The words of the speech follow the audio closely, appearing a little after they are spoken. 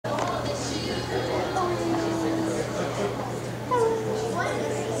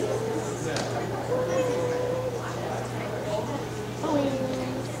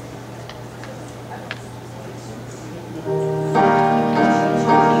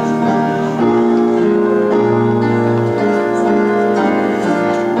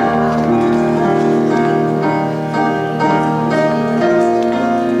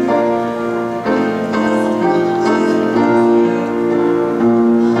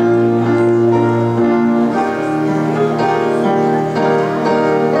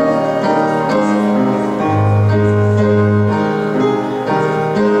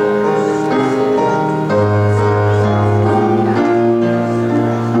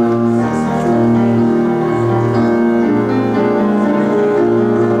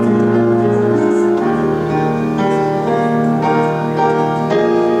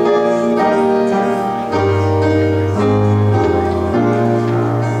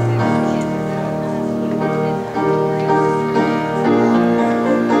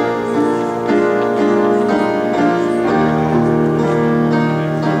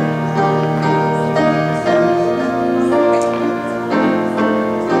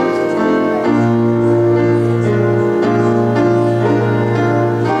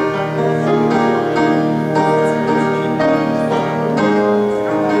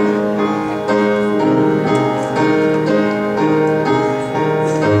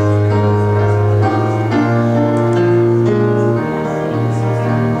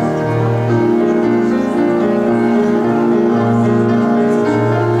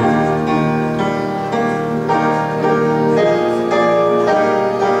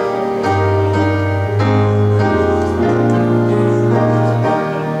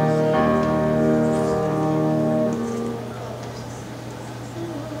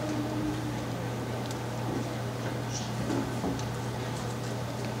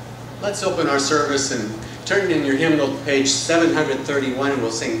Let's open our service and turn in your hymnal to page 731, and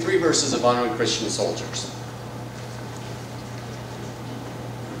we'll sing 3 verses of Honoring Christian Soldiers.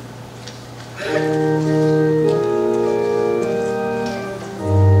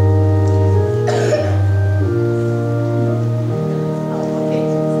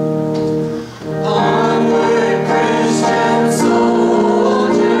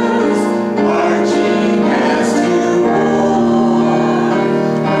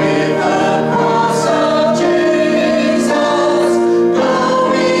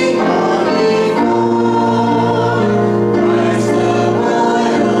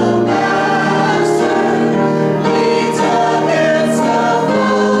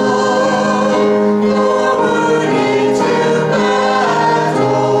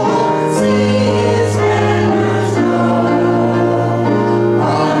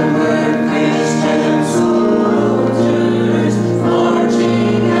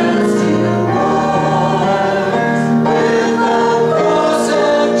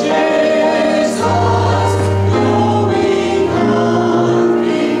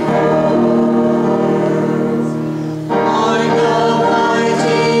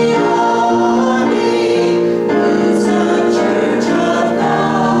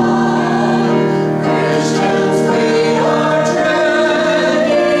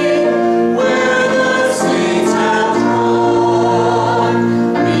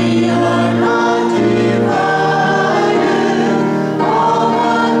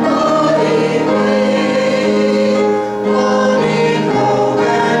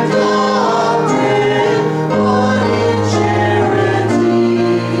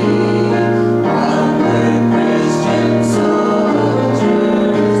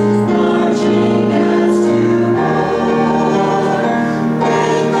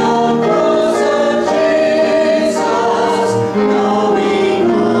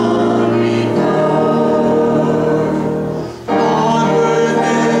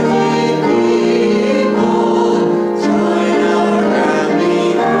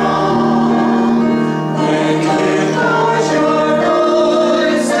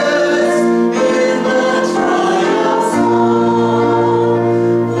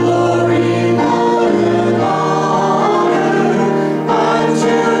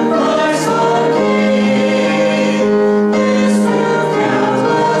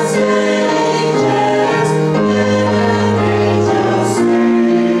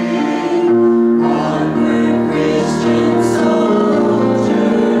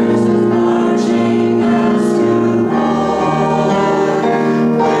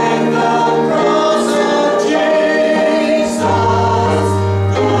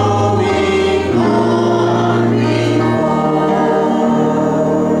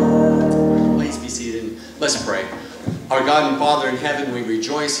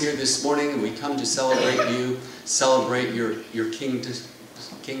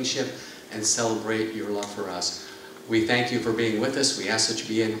 Kingship and celebrate your love for us. We thank you for being with us. We ask that you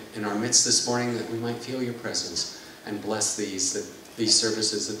be in our midst this morning, that we might feel your presence and bless these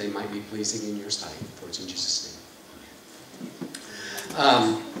services, that they might be pleasing in your sight. For it's in Jesus'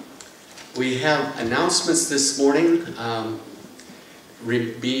 name. We have announcements this morning.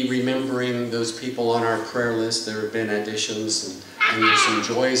 Be remembering those people on our prayer list. There have been additions and there's some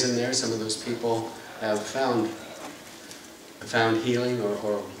joys in there. Some of those people have found healing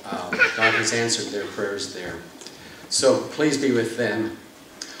or God has answered their prayers there. So please be with them.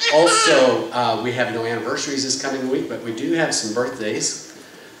 Also, we have no anniversaries this coming week, but we do have some birthdays.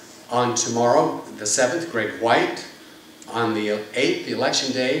 On tomorrow, the 7th, Greg White. On the 8th, the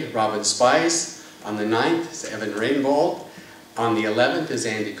election day, Robin Spice. On the 9th is Evan Rainbow. On the 11th is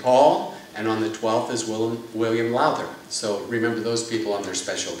Andy Call. And on the 12th is William Lowther. So remember those people on their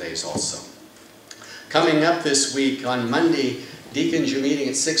special days also. Coming up this week, on Monday, Deacons are meeting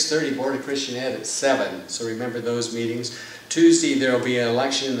at 6:30, Board of Christian Ed at 7. So remember those meetings. Tuesday, there will be an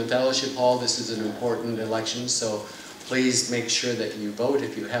election in the fellowship hall. This is an important election, so please make sure that you vote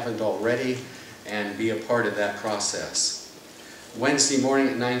if you haven't already and be a part of that process. Wednesday morning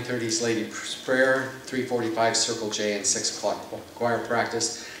at 9:30 is Ladies' Prayer, 3:45 Circle J, and 6 o'clock choir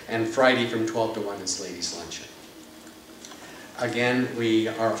practice. And Friday from 12 to 1 is Ladies' Luncheon. Again, we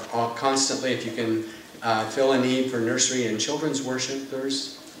are constantly, if you can fill a need for nursery and children's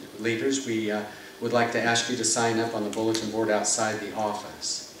worshipers, leaders, we would like to ask you to sign up on the bulletin board outside the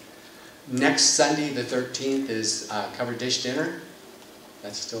office. Next Sunday, the 13th, is covered dish dinner.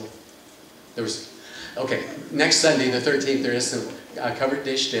 That's still, okay, next Sunday, the 13th, there is some covered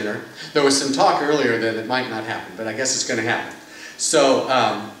dish dinner. There was some talk earlier that it might not happen, but I guess it's going to happen. So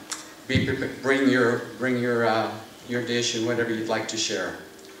bring your dish and whatever you'd like to share.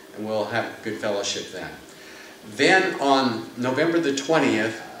 and we'll have good fellowship then. Then on November the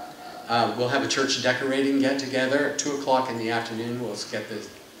 20th, we'll have a church decorating get-together at 2 o'clock in the afternoon. We'll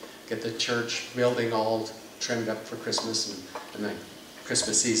get the church building all trimmed up for Christmas and the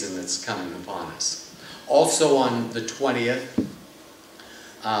Christmas season that's coming upon us. Also on the 20th,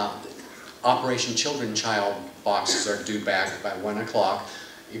 Operation Children Child boxes are due back by 1 o'clock.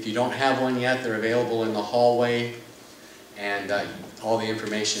 If you don't have one yet, they're available in the hallway, and all the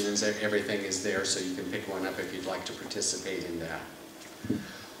information and everything is there, so you can pick one up if you'd like to participate in that.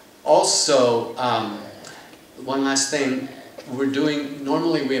 Also, one last thing,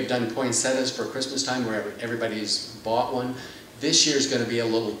 normally we have done poinsettias for Christmas time where everybody's bought one. This year's going to be a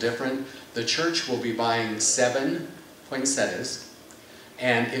little different. The church will be buying 7 poinsettias,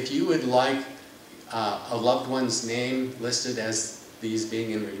 and if you would like a loved one's name listed as these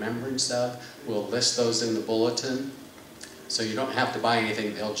being in remembrance of, we'll list those in the bulletin. So you don't have to buy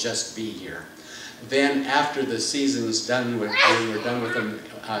anything, they'll just be here. Then after the season's done, when we're done with them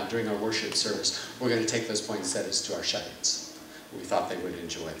during our worship service, we're going to take those poinsettias to our shut-ins. We thought they would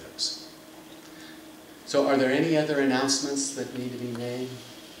enjoy those. So are there any other announcements that need to be made?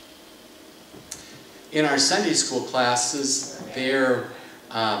 In our Sunday school classes, they're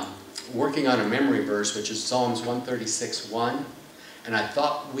working on a memory verse, which is Psalms 136:1, and I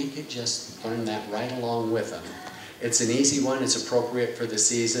thought we could just learn that right along with them. It's an easy one, it's appropriate for the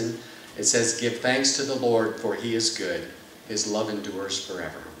season. It says, "Give thanks to the Lord, for he is good. His love endures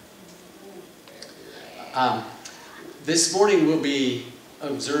forever." This morning we'll be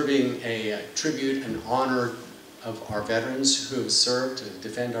observing a tribute and honor of our veterans who have served to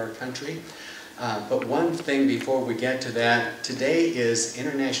defend our country. But one thing before we get to that, today is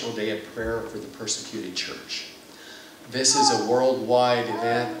International Day of Prayer for the Persecuted Church. This is a worldwide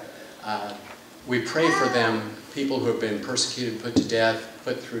event. We pray for them, people who have been persecuted, put to death,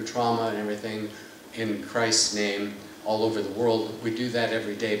 put through trauma and everything in Christ's name all over the world. We do that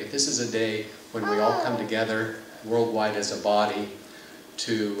every day, but this is a day when we all come together worldwide as a body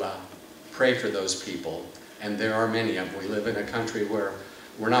to pray for those people. And there are many of them. We live in a country where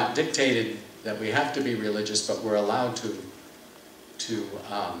we're not dictated that we have to be religious, but we're allowed to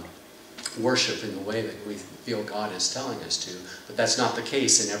worship in the way that we feel God is telling us to. But that's not the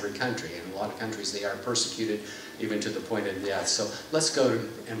case in every country. In a lot of countries they are persecuted even to the point of death. So let's go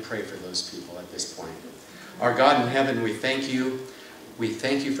and pray for those people at this point. Our God in heaven, we thank you. We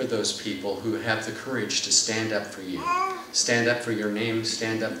thank you for those people who have the courage to stand up for you. Stand up for your name,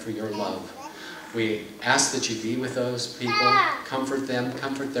 stand up for your love. We ask that you be with those people, comfort them,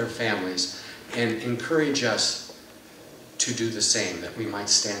 comfort their families, and encourage us to do the same, that we might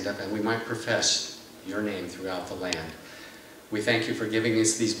stand up and we might profess your name throughout the land. We thank you for giving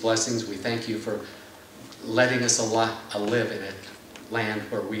us these blessings. We thank you for letting us live in a land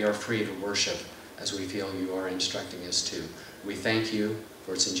where we are free to worship as we feel you are instructing us to. We thank you,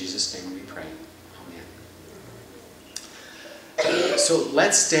 for it's in Jesus' name we pray. Amen. So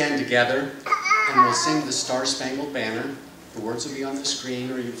let's stand together and we'll sing the Star Spangled Banner. The words will be on the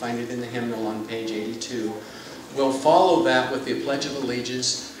screen, or you find it in the hymnal on page 82. We'll follow that with the Pledge of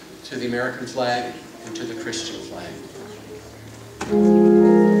Allegiance to the American flag and to the Christian flag.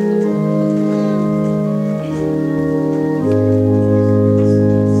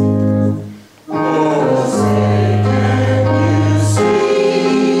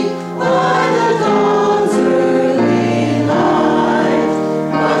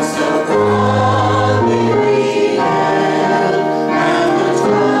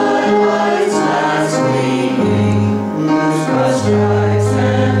 Stripes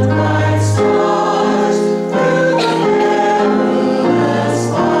and white stars through the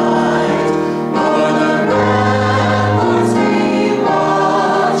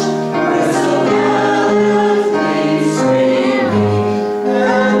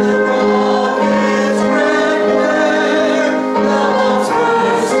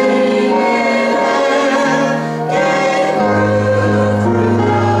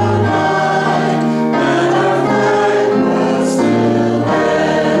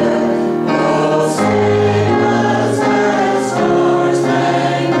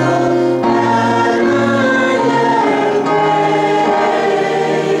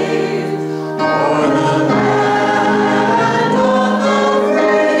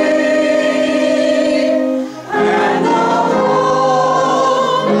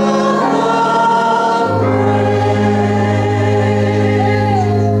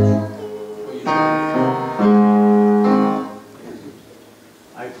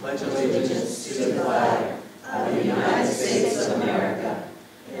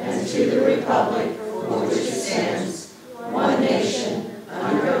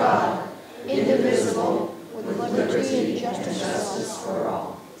indivisible, with liberty and justice for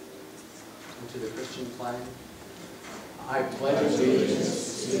all. And to the Christian flag. I pledge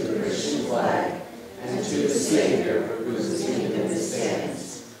allegiance to the Christian flag and to the Savior for whose kingdom it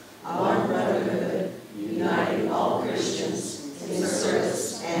stands, one brotherhood, uniting all Christians in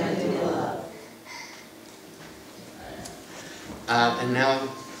service and in love. And now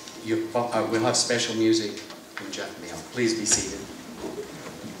we'll have special music from Jeff Mail. Please be seated.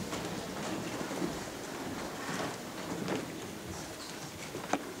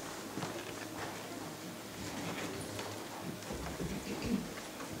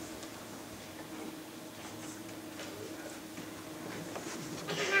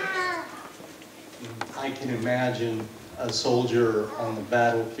 I can imagine a soldier on the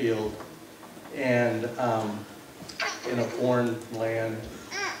battlefield and in a foreign land,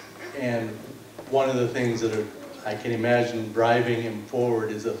 and one of the things that I can imagine driving him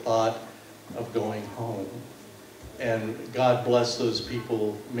forward is the thought of going home. And God bless those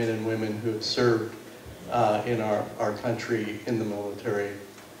people, men and women, who have served in our country in the military.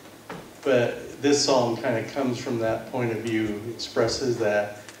 But this song kind of comes from that point of view, expresses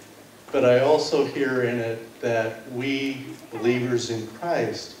that. But I also hear in it that we, believers in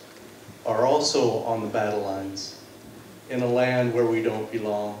Christ, are also on the battle lines in a land where we don't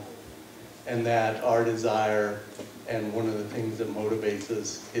belong, and that our desire and one of the things that motivates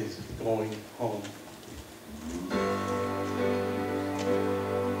us is going home.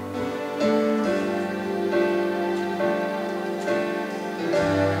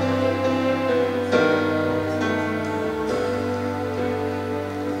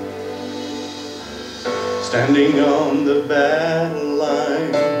 Standing on the battle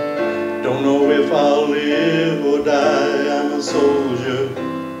line, don't know if I'll live or die. I'm a soldier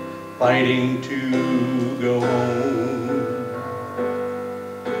fighting to go home.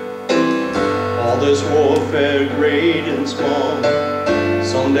 All this warfare, great and small,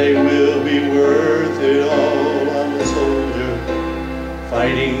 someday will be worth it all. I'm a soldier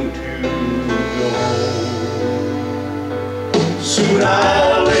fighting to go home. Soon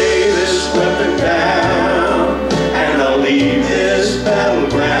I'll lay this weapon down, and I'll leave this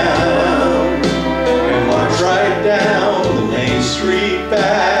battleground and march right down the main street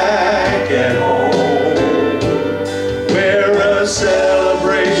back at home, where a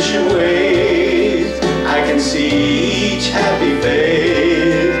celebration waits. I can see each happy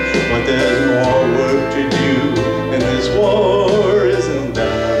face, but there's more work to do, and this war isn't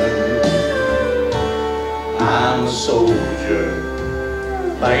done. I'm a soldier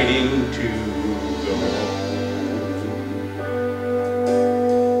fighting to go home.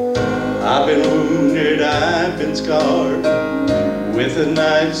 I've been wounded, I've been scarred, with a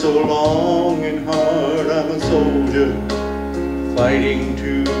knife so long and hard. I'm a soldier fighting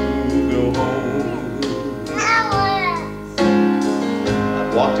to go home.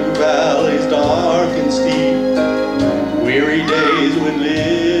 I've walked through valleys dark and steep, weary days with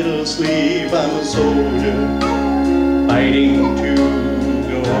little sleep. I'm a soldier fighting to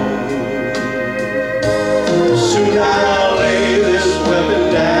go home. Soon I'll lay this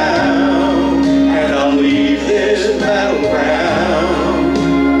weapon down, and I'll leave this battleground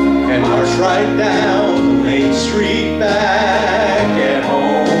and march right down the main street back at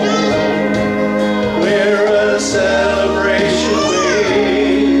home, where a celebration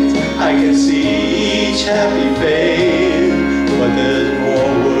waits. I can see each happy face, but there's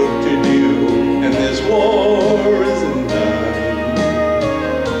more work to do, and this war isn't done.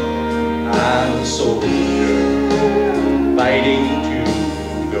 I'm a soldier fighting to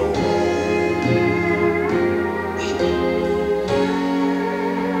go home.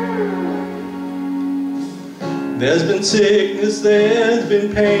 There's been sickness, there's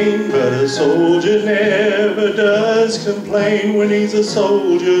been pain, but a soldier never does complain when he's a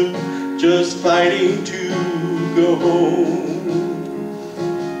soldier just fighting to go home.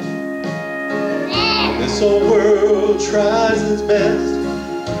 This old world tries its best,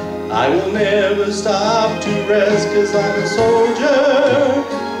 I will never stop to rest, 'cause I'm a soldier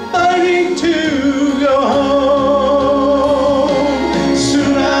fighting to go home.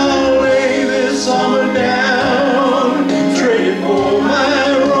 Soon I'll lay this armor down, trade it for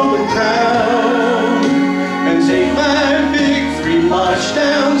my Roman crown, and take my victory march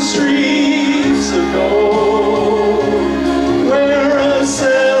down streets of gold, where a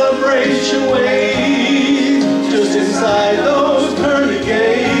celebration waits just inside those pearly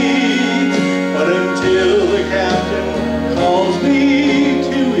gates. But until the captain calls me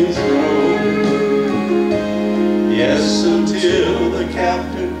to his throne,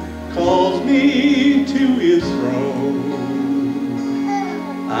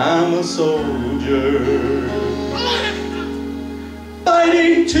 I'm a soldier,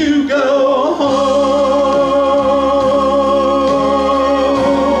 fighting to go home,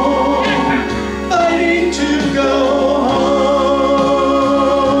 fighting to go home,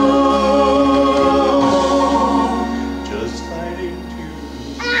 just fighting to go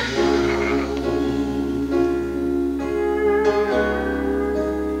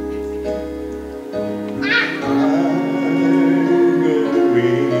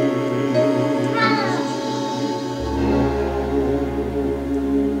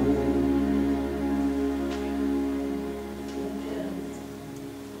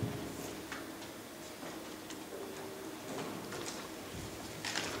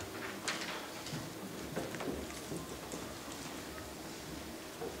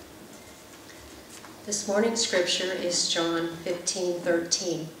This morning's scripture is John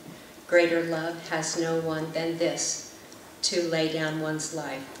 15:13. Greater love has no one than this, to lay down one's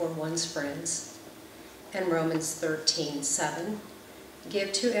life for one's friends. And Romans 13:7.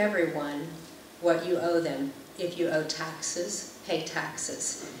 Give to everyone what you owe them. If you owe taxes, pay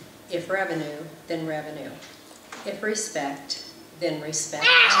taxes. If revenue, then revenue. If respect, then respect.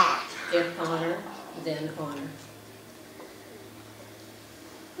 If honor, then honor.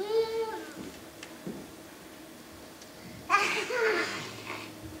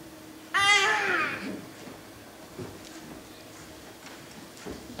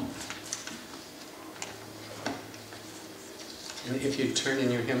 And if you turn in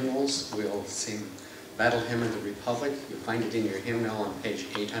your hymnals, we'll sing Battle Hymn of the Republic. You'll find it in your hymnal on page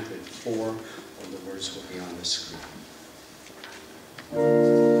 804, or the words will be on the screen.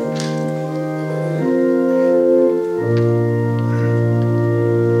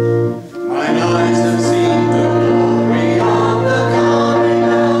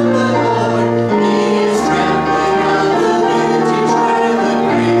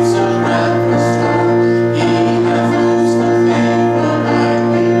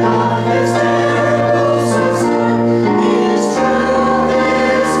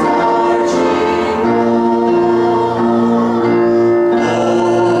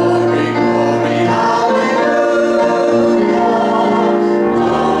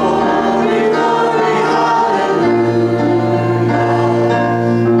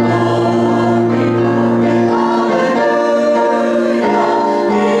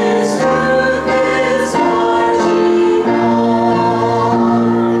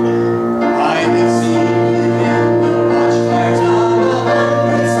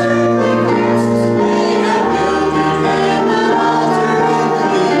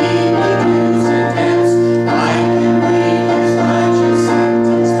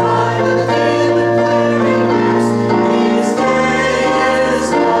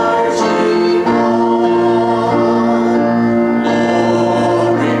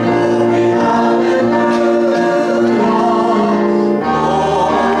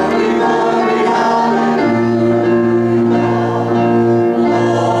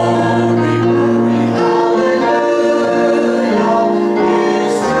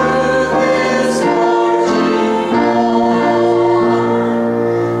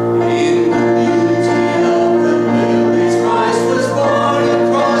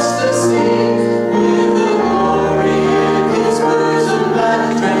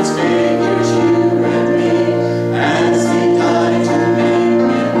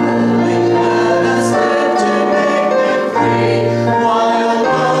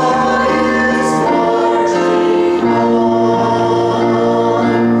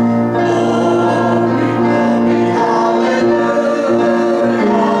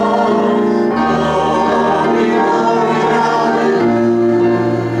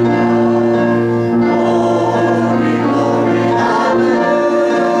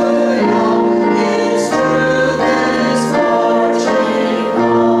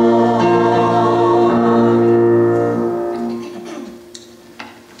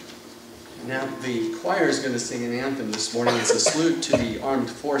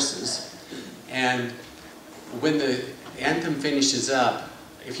 When the anthem finishes up,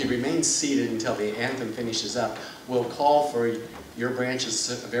 if you remain seated until the anthem finishes up, we'll call for your branches,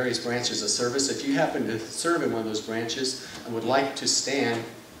 various branches of service. If you happen to serve in one of those branches and would like to stand,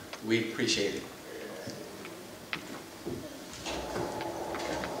 we'd appreciate it.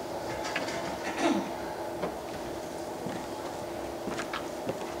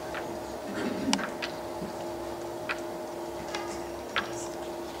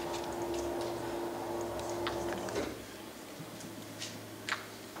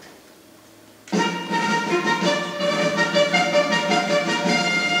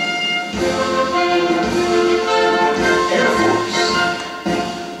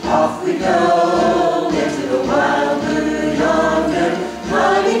 Off we go into the wild blue yonder,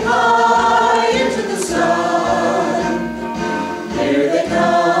 climbing high into the sun. Here they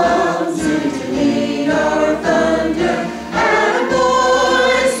come, soon to meet our thunder, and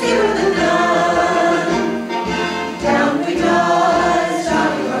boys nearer than none. Down we dive,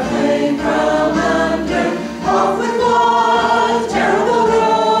 shouting our flame from under, off with one terrible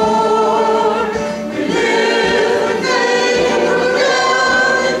roar. We live and fade, we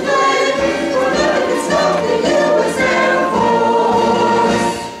down and flame, for nothing can stop the U.S. Air Force.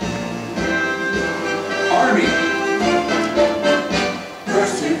 Army.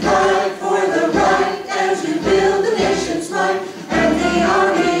 First to fight for the right and to build the nation's might, and the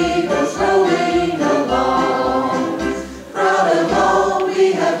Army goes rolling along. Proud of all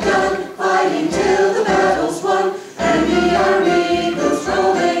we have done, fighting till the battle's won, and the Army goes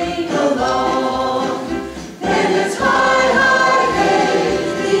rolling along. Then it's high, high, hey,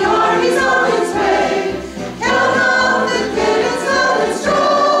 the Army's on its way. Count up the cannons loud and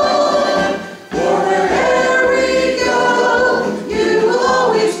strong, for wherever we go, you will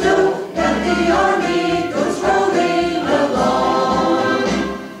always know that the Army goes rolling along.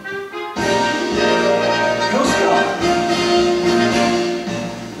 Coast Guard.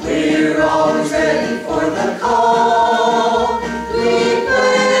 We're always ready for the call. We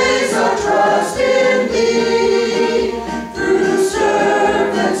place our trust in Thee. Through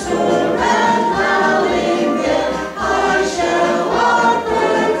surf and storm and howling gale, high shall our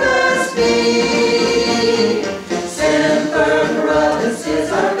purpose be. Semper Paratus is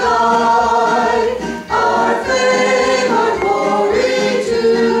our guide, our fame, our glory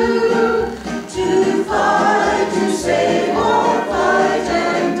too. To fight, to save, or fight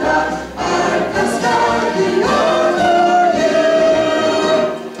and die, our custodian for you.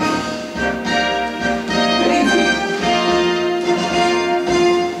 Navy.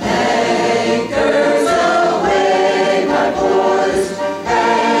 Anchors away, my boys,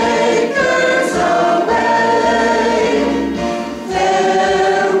 anchors away.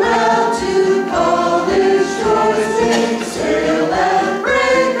 Farewell to Polish shores, we sail and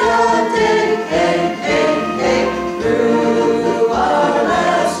break of day. Hey, hey, hey, through our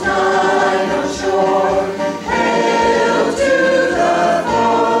last night on shore, hail to the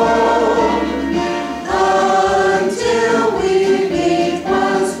foam. Until we meet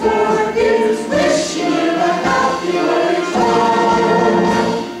once more, here's wishing you a happy voyage home.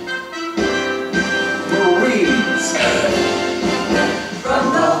 Marines. From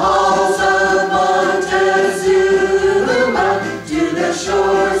the halls of Montezuma to the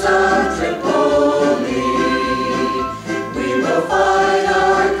shores of Tripoli, we will fight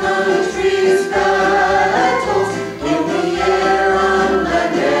our country's battles in the air, on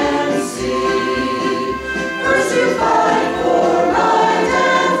land and sea. First to fight for right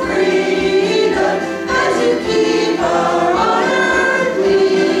and freedom, and to keep our honor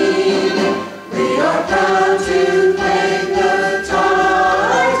clean. We are proud to claim the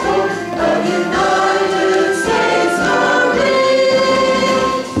title of United States Marines.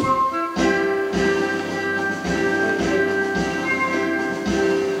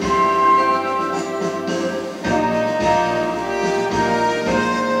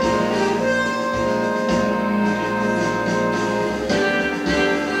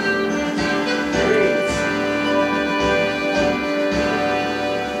 Marines.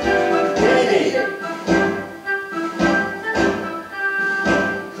 Navy.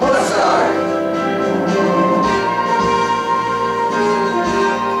 Coast Guard.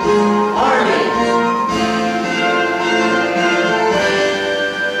 Army.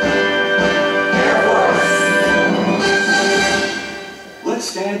 Air Force. Let's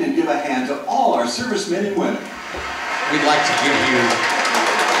stand and give a hand to all our servicemen and women. We'd like to give you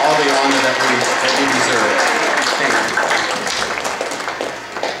all the honor that you deserve. Thank you.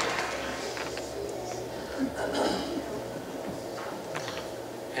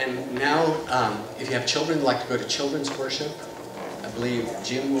 And now, if you have children who'd like to go to children's worship, I believe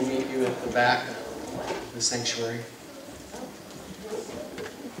Jim will meet you at the back of the sanctuary.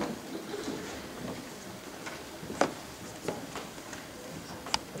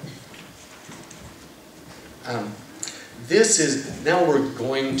 Now we're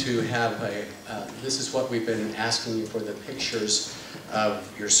going to have this is what we've been asking you for, the pictures of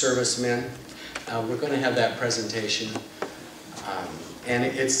your servicemen. We're going to have that presentation. And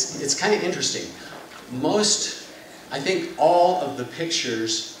it's kind of interesting. I think all of the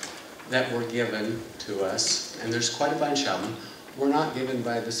pictures that were given to us, and there's quite a bunch of them, were not given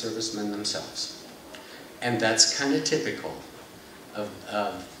by the servicemen themselves. And that's kind of typical of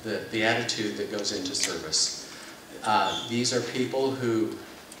the attitude that goes into service. These are people who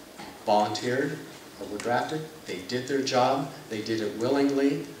volunteered or were drafted. They did their job. They did it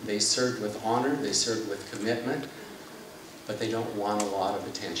willingly. They served with honor. They served with commitment. But they don't want a lot of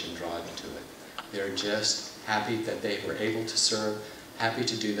attention drawn to it. They're just happy that they were able to serve, happy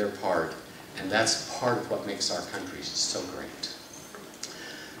to do their part. And that's part of what makes our country so great.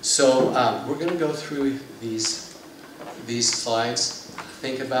 So we're going to go through these slides.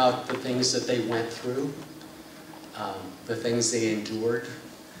 Think about the things that they went through, the things they endured,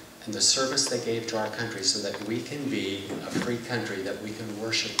 and the service they gave to our country so that we can be a free country, that we can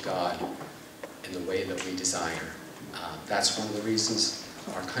worship God in the way that we desire. That's one of the reasons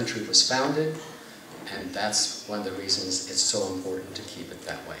our country was founded, and that's one of the reasons it's so important to keep it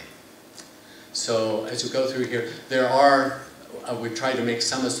that way. So as we go through here, there are, we try to make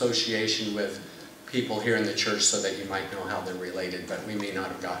some association with people here in the church so that you might know how they're related, but we may not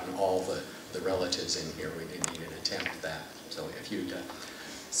have gotten all the relatives in here. We didn't even attempt that. So if you'd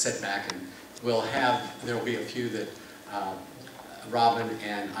sit back, and there'll be a few that Robin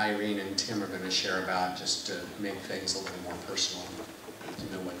and Irene and Tim are going to share about, just to make things a little more personal,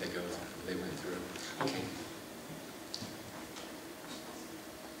 to know what they went through. Okay.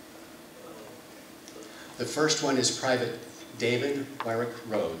 The first one is Private David Wyrick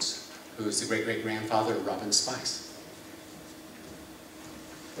Rhodes, who is the great-great-grandfather of Robin Spice.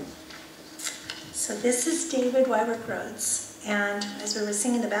 So this is David Wyrick Rhodes, and as we were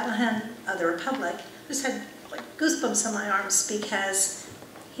singing the Battle Hymn of the Republic, I just had like goosebumps on my arms because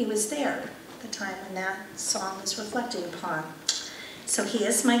he was there at the time when that song was reflected upon. So he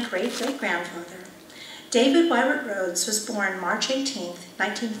is my great-great-grandfather. David Wyrick Rhodes was born March 18th,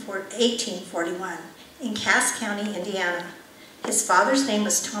 1841 in Cass County, Indiana. His father's name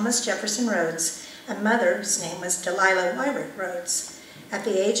was Thomas Jefferson Rhodes, and mother's name was Delilah Wyrick Rhodes. At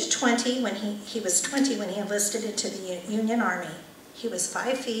the age of 20, when he was 20 when he enlisted into the Union Army. He was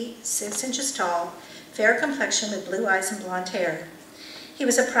 5 feet, 6 inches tall, fair complexion with blue eyes and blonde hair. He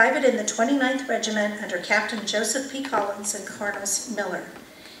was a private in the 29th Regiment under Captain Joseph P. Collins and Colonel Miller.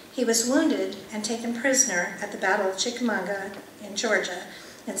 He was wounded and taken prisoner at the Battle of Chickamauga in Georgia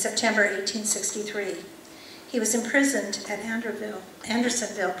in September 1863. He was imprisoned at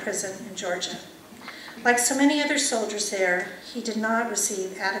Andersonville Prison in Georgia. Like so many other soldiers there, he did not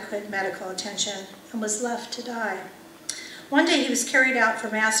receive adequate medical attention and was left to die. One day he was carried out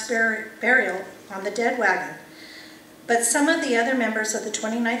for mass burial on the dead wagon, but some of the other members of the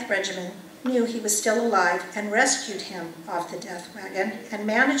 29th Regiment knew he was still alive and rescued him off the death wagon and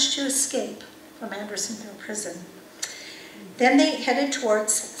managed to escape from Andersonville Prison. Then they headed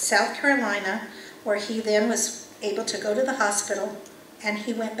towards South Carolina, where he then was able to go to the hospital, and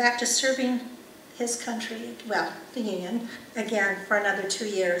he went back to serving his country, well, the Union, again for another 2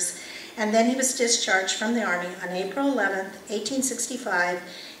 years. And then he was discharged from the Army on April 11th, 1865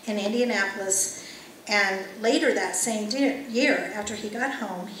 in Indianapolis. And later that same year, after he got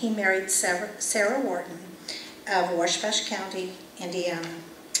home, he married Sarah Wharton of Washbash County, Indiana.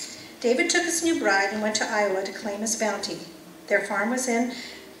 David took his new bride and went to Iowa to claim his bounty. Their farm was in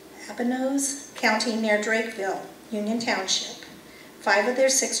Abanoz County near Drakeville, Union Township. 5 of their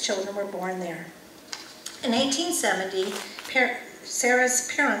 6 children were born there. In 1870, Sarah's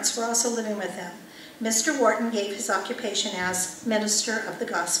parents were also living with them. Mr. Wharton gave his occupation as minister of the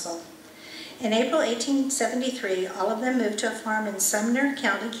gospel. In April 1873, all of them moved to a farm in Sumner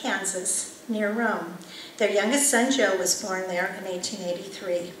County, Kansas, near Rome. Their youngest son, Joe, was born there in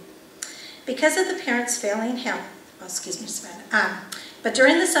 1883. Because of the parents' failing health, but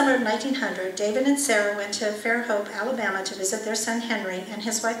during the summer of 1900, David and Sarah went to Fairhope, Alabama to visit their son Henry and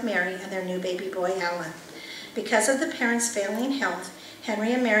his wife Mary and their new baby boy Alan. Because of the parents' failing health,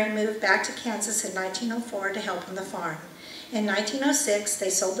 Henry and Mary moved back to Kansas in 1904 to help on the farm. In 1906, they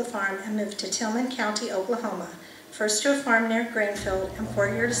sold the farm and moved to Tillman County, Oklahoma, first to a farm near Greenfield, and 4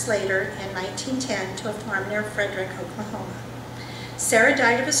 years later, in 1910, to a farm near Frederick, Oklahoma. Sarah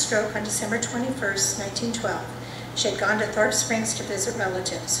died of a stroke on December 21st, 1912. She had gone to Thorpe Springs to visit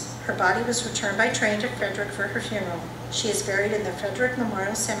relatives. Her body was returned by train to Frederick for her funeral. She is buried in the Frederick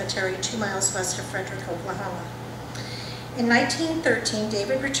Memorial Cemetery 2 miles west of Frederick, Oklahoma. In 1913,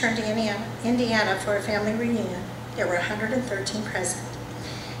 David returned to Indiana for a family reunion. There were 113 present.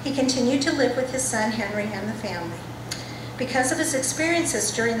 He continued to live with his son Henry and the family. Because of his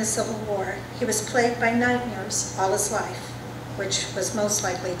experiences during the Civil War, he was plagued by nightmares all his life, which was most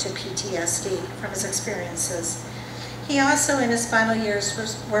likely to PTSD from his experiences. He also, in his final years,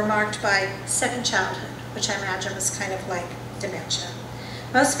 were marked by second childhood, which I imagine was kind of like dementia.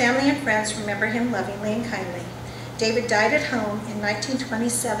 Most family and friends remember him lovingly and kindly. David died at home in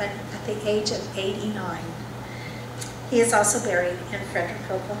 1927 at the age of 89. He is also buried in Frederick,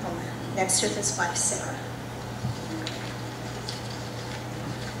 Oklahoma. next to his wife, Sarah.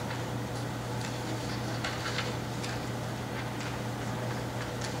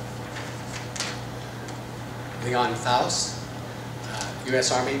 Leon Faust,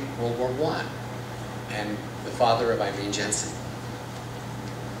 U.S. Army, World War I, and the father of Eileen Jensen.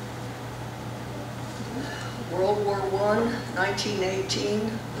 World War I,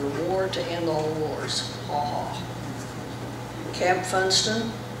 1918, the war to end all wars. Ha ha. Camp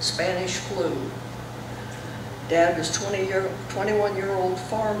Funston, Spanish flu. Dad was 21-year-old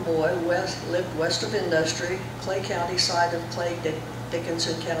farm boy, lived west of Industry, Clay County side of Clay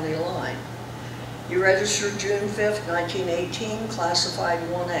Dickinson County line. He registered June 5th, 1918, classified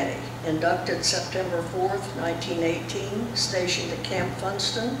 1A. Inducted September 4th, 1918, stationed at Camp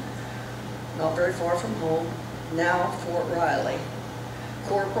Funston, not very far from home, now Fort Riley.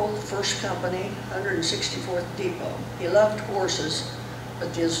 Corporal, 1st Company, 164th Depot. He loved horses,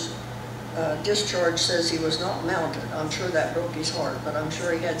 but his discharge says he was not mounted. I'm sure that broke his heart, but I'm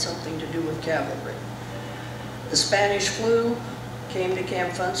sure he had something to do with cavalry. The Spanish flu came to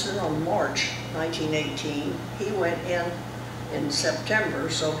Camp Funston on March 1918. He went in September,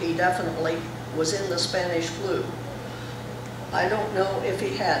 so he definitely was in the Spanish flu. I don't know if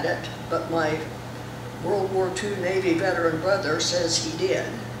he had it, but my World War II Navy veteran brother says he did.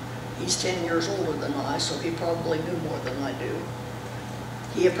 He's 10 years older than I, so he probably knew more than I do.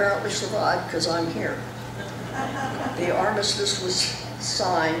 He apparently survived because I'm here. The armistice was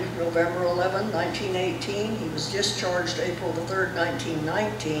signed November 11, 1918. He was discharged April the 3rd,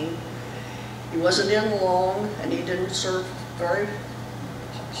 1919. He wasn't in long, and he didn't serve very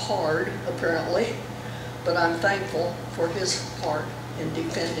hard, apparently, but I'm thankful for his part in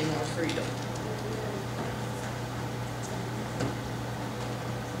defending our freedom.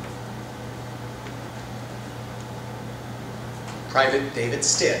 Private David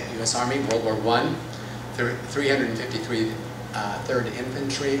Stitt, U.S. Army, World War I, 353 3rd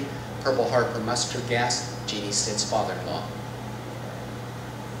Infantry, Purple Heart for mustard gas, Jeannie Stitt's father-in-law.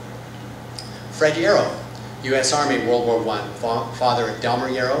 Fred Yarrow, U.S. Army, World War I, father of Delmer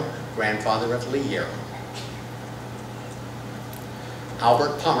Yarrow, grandfather of Lee Yarrow.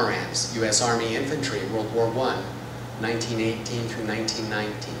 Albert Pomeranz, U.S. Army Infantry, World War I, 1918 through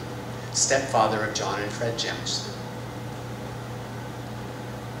 1919, stepfather of John and Fred Jones.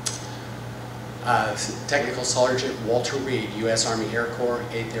 Technical Sergeant Walter Reed, U.S. Army Air Corps,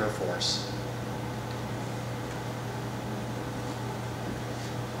 8th Air Force.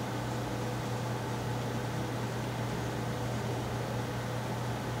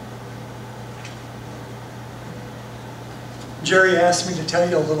 Jerry asked me to tell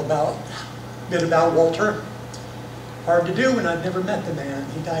you a bit about Walter. Hard to do when I'd never met the man.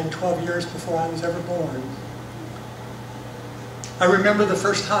 He died 12 years before I was ever born. I remember the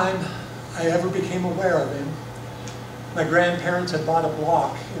first time I ever became aware of him. My grandparents had bought a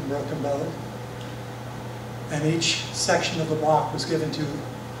block in Broken Bow, and each section of the block was given to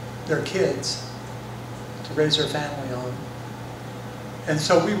their kids to raise their family on. And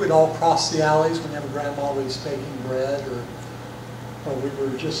so we would all cross the alleys whenever Grandma was baking bread, or we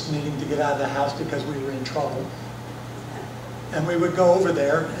were just needing to get out of the house because we were in trouble. And we would go over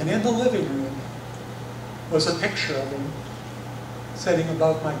there, and in the living room was a picture of him sitting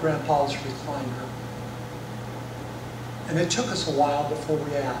above my grandpa's recliner. And it took us a while before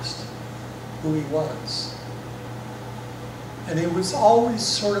we asked who he was. And he was always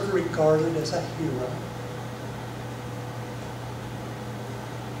sort of regarded as a hero.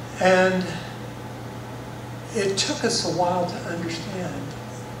 And it took us a while to understand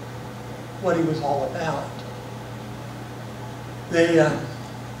what he was all about. They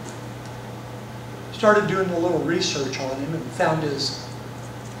started doing a little research on him and found his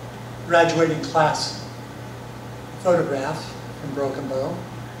graduating class photograph from Broken Bow.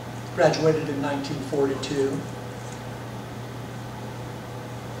 Graduated in 1942.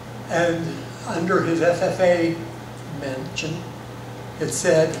 And under his FFA mention, it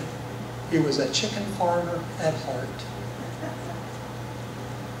said he was a chicken farmer at heart.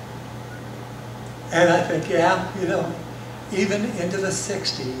 And I think, yeah, you know, even into the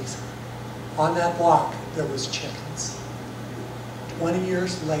 60s, on that block, there was chickens. 20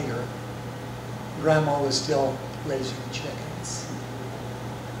 years later, Grandma was still raising chickens.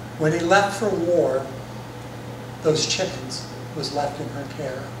 When he left for war, those chickens was left in her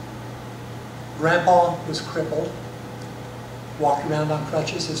care. Grandpa was crippled, walked around on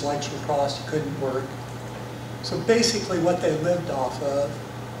crutches, his legs were crossed, he couldn't work. So basically what they lived off of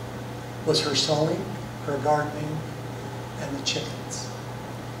was her sewing, her gardening, and the chickens.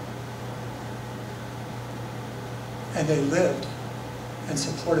 And they lived and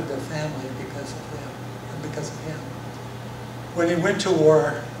supported their family because of them and because of him. When he went to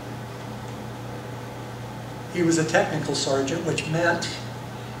war, he was a technical sergeant, which meant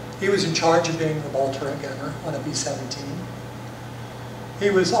he was in charge of being the ball turret gunner on a B-17. He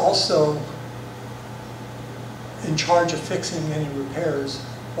was also in charge of fixing any repairs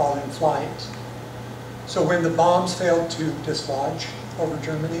while in flight. So when the bombs failed to dislodge over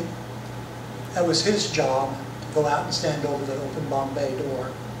Germany, that was his job to go out and stand over the open bomb bay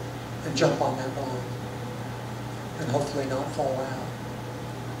door and jump on that bomb and hopefully not fall out.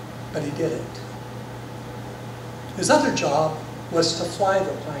 But he did it. His other job was to fly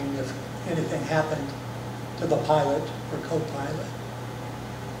the plane if anything happened to the pilot or co-pilot.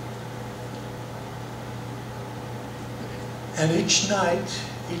 And each night,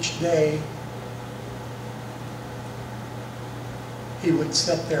 each day, he would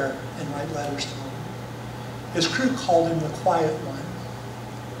sit there and write letters to them. His crew called him the quiet one.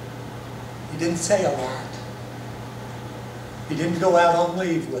 He didn't say a lot. He didn't go out on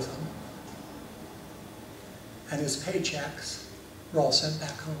leave with them. And his paychecks were all sent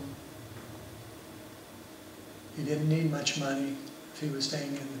back home. He didn't need much money if he was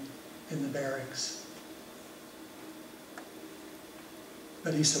staying in the barracks.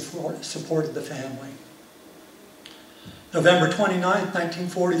 But he supported the family. November 29th,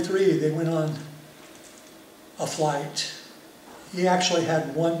 1943, they went on a flight. He actually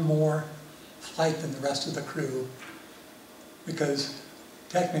had one more flight than the rest of the crew because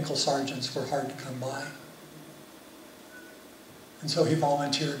technical sergeants were hard to come by. And so he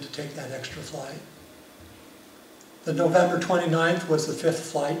volunteered to take that extra flight. The November 29th was the 5th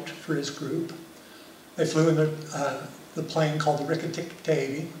flight for his group. They flew in the plane called the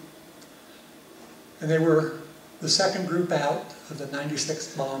Rickatikavy. And they were the second group out of the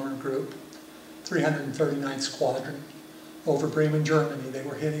 96th Bomber Group, 339th Squadron, over Bremen, Germany. They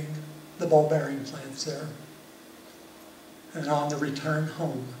were hitting the ball bearing plants there. And on the return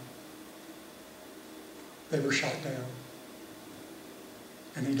home, they were shot down.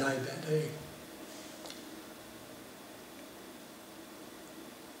 And he died that day.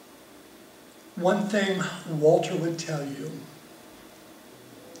 One thing Walter would tell you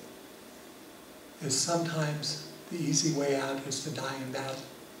is sometimes the easy way out is to die in battle.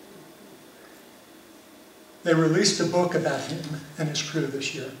 They released a book about him and his crew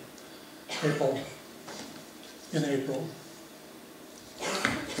this year, in April.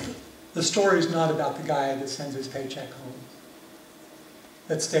 The story is not about the guy that sends his paycheck home,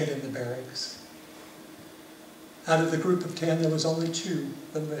 that stayed in the barracks. Out of the group of 10, there was only 2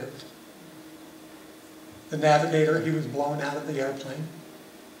 that lived. The navigator, he was blown out of the airplane.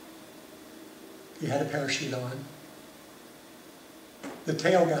 He had a parachute on. The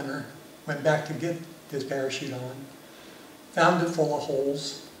tail gunner went back to get his parachute on, found it full of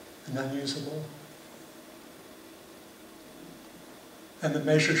holes and unusable. And the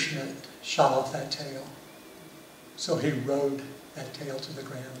Messerschmitt shot off that tail. So he rode that tail to the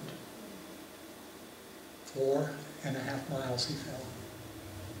ground. 4.5 miles he fell.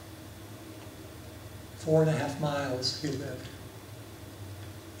 4.5 miles he lived.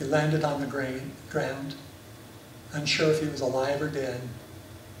 He landed on the ground, unsure if he was alive or dead.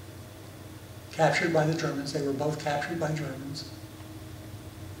 Captured by the Germans. They were both captured by Germans.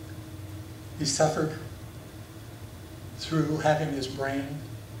 He suffered through having his brain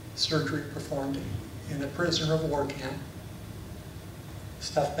surgery performed in a prisoner of war camp,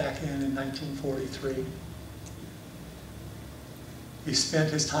 stuffed back in 1943. He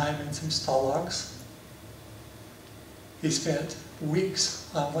spent his time in some stalags. He spent weeks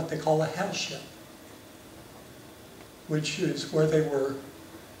on what they call a hell ship, which is where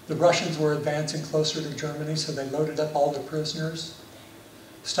the Russians were advancing closer to Germany, so they loaded up all the prisoners,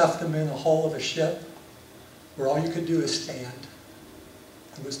 stuffed them in the hull of a ship, where all you could do is stand.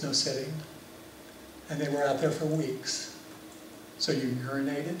 There was no sitting. And they were out there for weeks. So you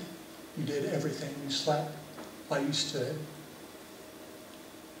urinated, you did everything, you slept while you stood.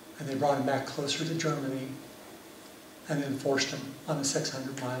 And they brought him back closer to Germany and then forced him on a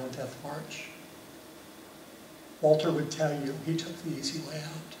 600-mile death march. Walter would tell you he took the easy way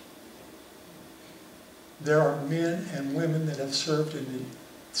out. There are men and women that have served in the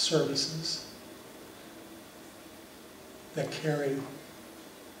services that carry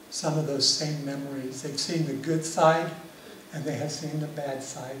some of those same memories. They've seen the good side and they have seen the bad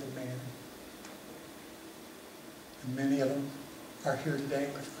side of man. And many of them are here today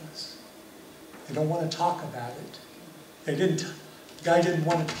with us. They don't want to talk about it. The guy didn't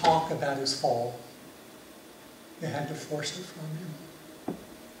want to talk about his fall. They had to force it from him.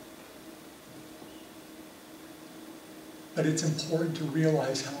 But it's important to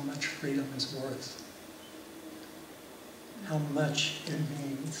realize how much freedom is worth, how much it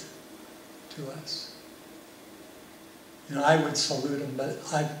means to us. You know, I would salute them, but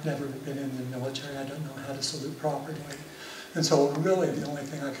I've never been in the military. I don't know how to salute properly. And so really the only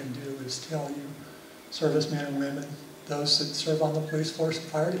thing I can do is tell you, servicemen and women, those that serve on the police force and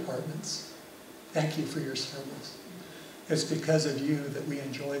fire departments, thank you for your service. It's because of you that we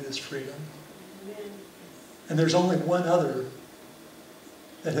enjoy this freedom. And there's only one other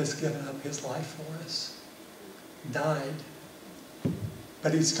that has given up his life for us, died,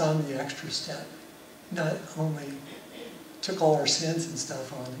 but he's gone the extra step. Not only took all our sins and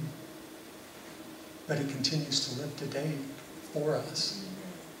stuff on him, but he continues to live today for us.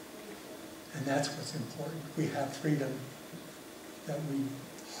 And that's what's important. We have freedom that we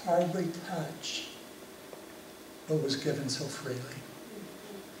hardly touch, but was given so freely.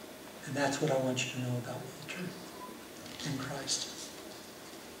 And that's what I want you to know about Walter in Christ.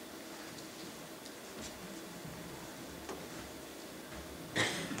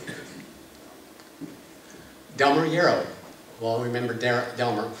 Delmer Yarrow. Well, remember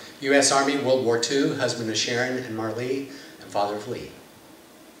Delmer. U.S. Army, World War II, husband of Sharon and Marlee, and father of Lee.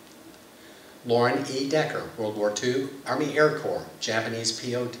 Lauren E. Decker, World War II, Army Air Corps, Japanese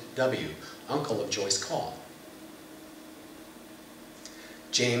POW, uncle of Joyce Call.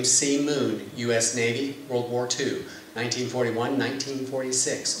 James C. Moon, U.S. Navy, World War II,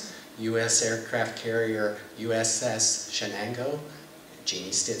 1941-1946, U.S. aircraft carrier USS Shenango,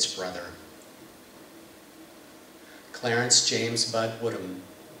 Jeannie Stitt's brother. Clarence James Bud Woodham,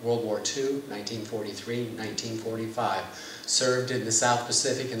 World War II, 1943-1945, served in the South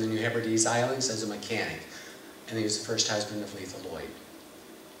Pacific and the New Hebrides Islands as a mechanic, and he was the first husband of Letha Lloyd.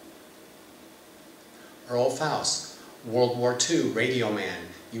 Earl Faust, World War II, radio man,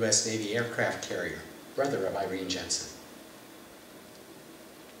 U.S. Navy aircraft carrier, brother of Irene Jensen.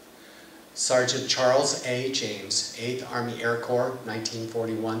 Sergeant Charles A. James, 8th Army Air Corps,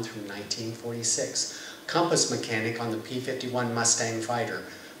 1941 through 1946, compass mechanic on the P-51 Mustang fighter,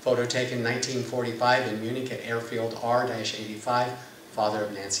 photo taken 1945 in Munich at Airfield R-85, father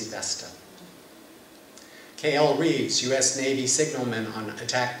of Nancy Vesta. K.L. Reeves, U.S. Navy signalman on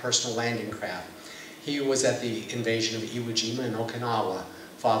attack personal landing craft. He was at the invasion of Iwo Jima in Okinawa,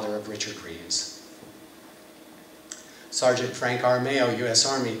 father of Richard Reeves. Sergeant Frank R. Mayo, U.S.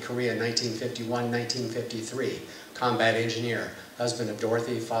 Army, Korea, 1951-1953, combat engineer, husband of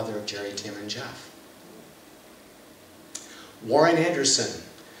Dorothy, father of Jerry, Tim, and Jeff. Warren Anderson,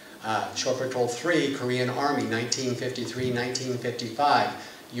 Short Patrol 3, Korean Army, 1953-1955,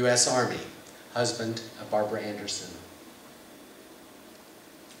 U.S. Army, husband of Barbara Anderson.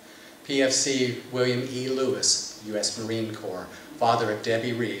 PFC William E. Lewis, U.S. Marine Corps, father of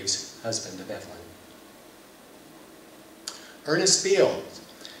Debbie Reeves, husband of Evelyn. Ernest Beale,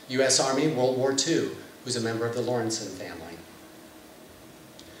 U.S. Army, World War II, who's a member of the Lawrenson family.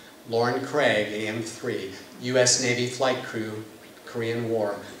 Lauren Craig, AM3, U.S. Navy flight crew, Korean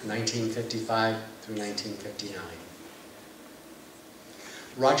War, 1955 through 1959.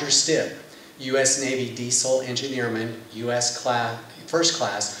 Roger Stibb, U.S. Navy diesel engineerman, first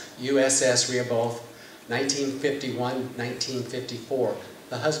class, USS Rehoboth, 1951-1954,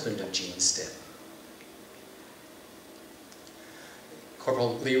 the husband of Jean Stibb.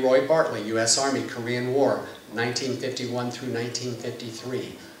 Corporal Leroy Bartley, U.S. Army, Korean War, 1951 through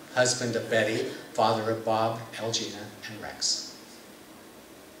 1953, husband of Betty, father of Bob, Elgina, and Rex.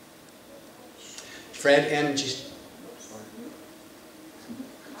 Fred M.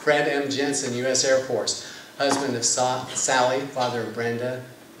 Jensen, U.S. Air Force, husband of Sally, father of Brenda,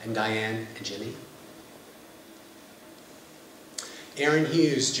 and Diane, and Jimmy. Aaron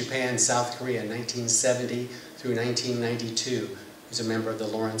Hughes, Japan, South Korea, 1970 through 1992, who's a member of the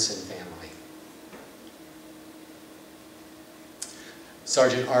Lawrenson family.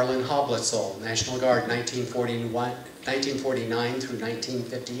 Sergeant Arlen Hoblitzel, National Guard, 1949 through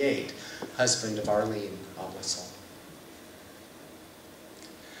 1958, husband of Arlene Hoblitzel.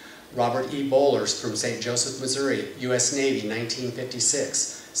 Robert E. Bowlers from St. Joseph, Missouri, U.S. Navy,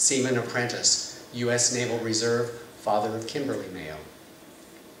 1956, Seaman Apprentice, U.S. Naval Reserve, father of Kimberly Mayo.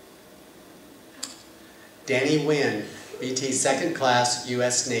 Danny Wynn, BT Second Class,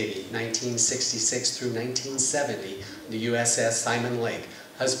 U.S. Navy, 1966 through 1970, the USS Simon Lake,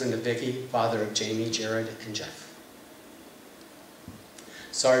 husband of Vicki, father of Jamie, Jared, and Jeff.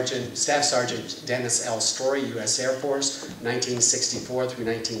 Staff Sergeant Dennis L. Story, U.S. Air Force, 1964 through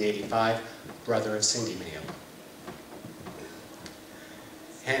 1985, brother of Cindy Mayo.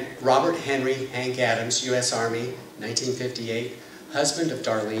 Robert Henry Hank Adams, U.S. Army, 1958, husband of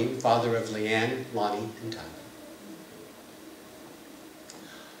Darlene, father of Leanne, Lonnie, and Todd.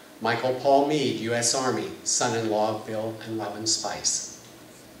 Michael Paul Meade, U.S. Army, son-in-law of Bill and Robin Spice.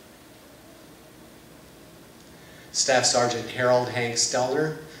 Staff Sergeant Harold Hank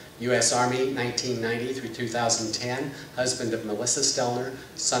Stelner, U.S. Army, 1990 through 2010, husband of Melissa Stelner,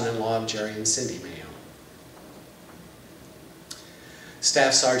 son-in-law of Jerry and Cindy Mayo.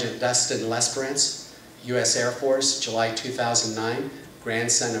 Staff Sergeant Dustin Lesperance, U.S. Air Force, July 2009,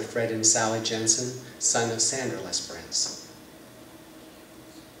 grandson of Fred and Sally Jensen, son of Sandra Lesperance.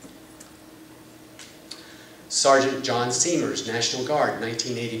 Sergeant John Seamers, National Guard,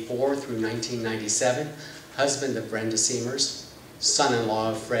 1984 through 1997, husband of Brenda Seamers,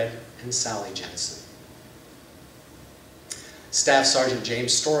 son-in-law of Fred and Sally Jensen. Staff Sergeant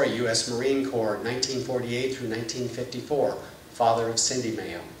James Story, U.S. Marine Corps, 1948 through 1954, father of Cindy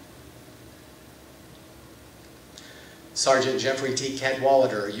Mayo. Sergeant Jeffrey T.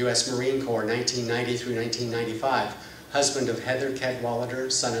 Cadwallader, U.S. Marine Corps, 1990 through 1995, husband of Heather Cadwallader,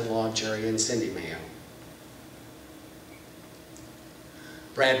 son-in-law of Jerry and Cindy Mayo.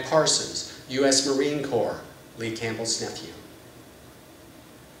 Brad Parsons, U.S. Marine Corps, Lee Campbell's nephew.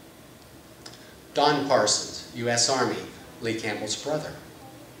 Don Parsons, U.S. Army, Lee Campbell's brother.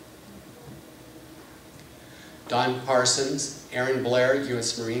 Don Parsons, Aaron Blair,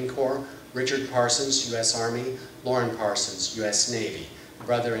 U.S. Marine Corps, Richard Parsons, U.S. Army, Lauren Parsons, U.S. Navy,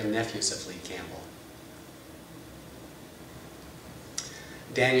 brother and nephews of Lee Campbell.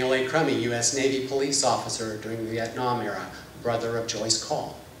 Daniel A. Crummy, U.S. Navy police officer during the Vietnam era, brother of Joyce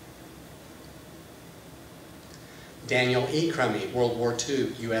Call. Daniel E. Crummy, World War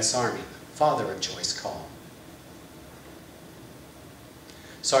II, U.S. Army, father of Joyce Call.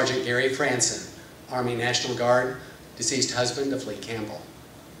 Sergeant Gary Franson, Army National Guard, deceased husband of Lee Campbell.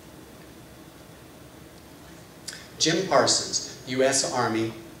 Jim Parsons, U.S.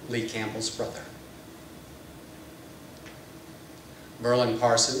 Army, Lee Campbell's brother. Merlin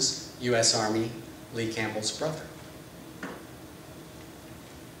Parsons, U.S. Army, Lee Campbell's brother.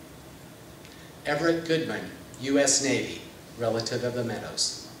 Everett Goodman, U.S. Navy, relative of the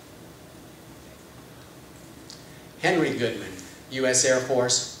Meadows. Henry Goodman, U.S. Air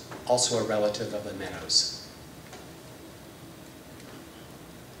Force, also a relative of the Meadows.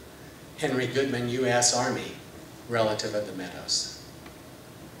 Henry Goodman, U.S. Army, relative of the Meadows.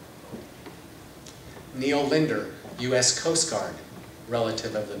 Neil Linder, U.S. Coast Guard,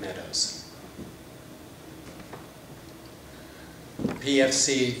 relative of the Meadows.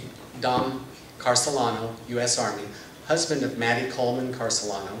 PFC Dom Carcelano, U.S. Army, husband of Maddie Coleman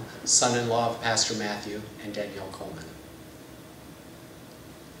Carcelano, son-in-law of Pastor Matthew and Danielle Coleman.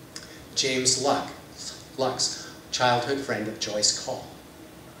 James Lux, childhood friend of Joyce Call.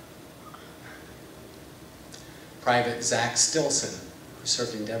 Private Zach Stilson, who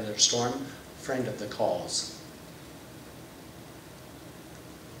served in Desert Storm, friend of the Calls.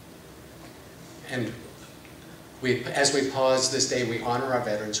 And as we pause this day, we honor our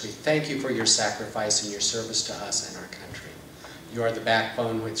veterans. We thank you for your sacrifice and your service to us and our country. You are the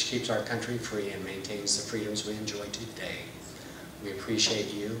backbone which keeps our country free and maintains the freedoms we enjoy today. We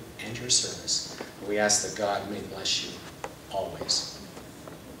appreciate you and your service. We ask that God may bless you always.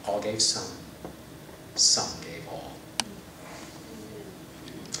 All gave some gave all.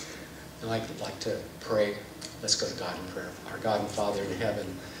 And I'd like to pray. Let's go to God in prayer. Our God and Father in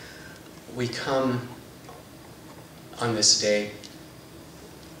heaven, we come on this day.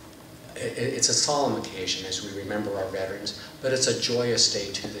 It's a solemn occasion as we remember our veterans, but it's a joyous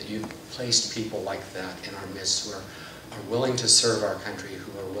day too that you've placed people like that in our midst who are willing to serve our country,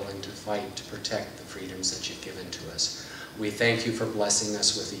 who are willing to fight to protect the freedoms that you've given to us. We thank you for blessing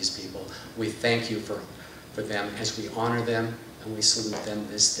us with these people. We thank you for them as we honor them and we salute them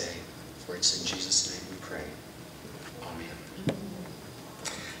this day. For it's in Jesus' name we pray. Amen.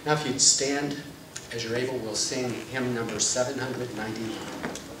 Now if you'd stand as you're able, we'll sing hymn number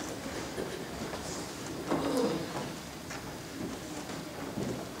 791.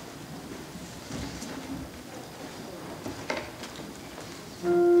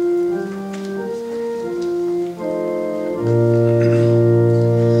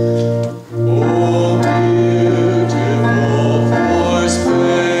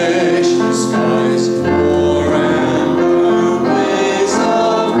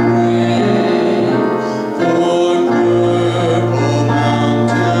 Mountains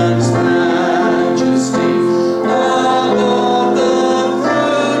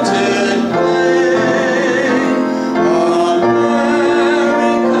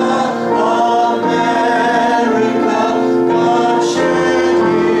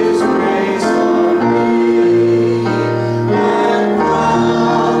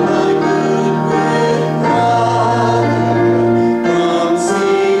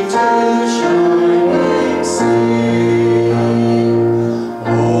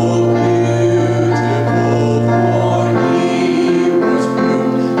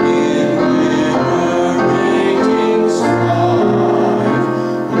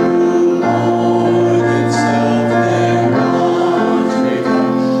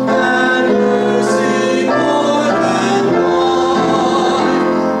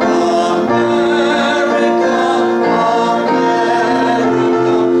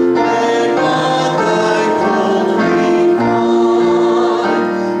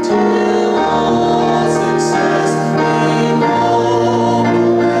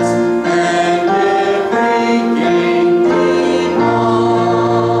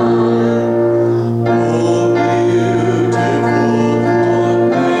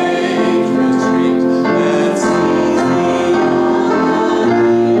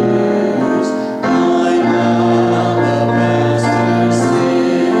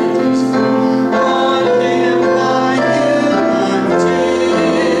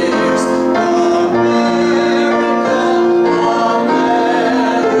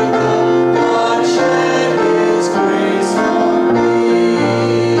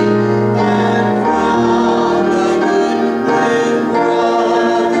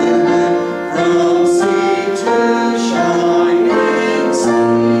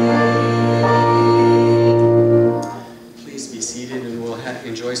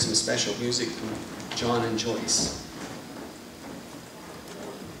enjoy some special music from John and Joyce.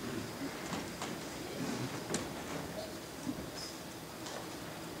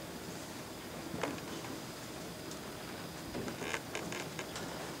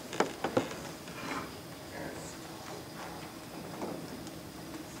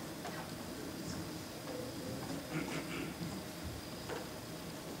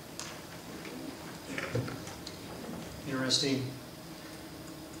 Interesting,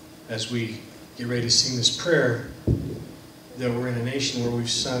 as we get ready to sing this prayer, that we're in a nation where we've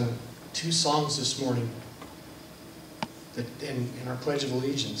sung 2 songs this morning that in our Pledge of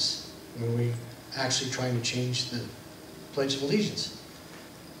Allegiance, when we're actually trying to change the Pledge of Allegiance.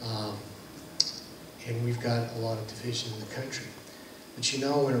 And we've got a lot of division in the country. But you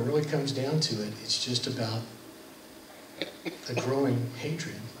know, when it really comes down to it, it's just about a growing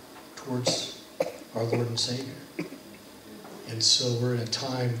hatred towards our Lord and Savior. And so we're in a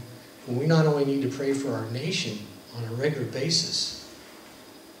time when we not only need to pray for our nation on a regular basis,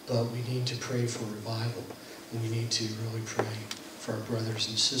 but we need to pray for revival. And we need to really pray for our brothers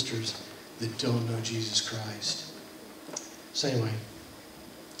and sisters that don't know Jesus Christ. So anyway.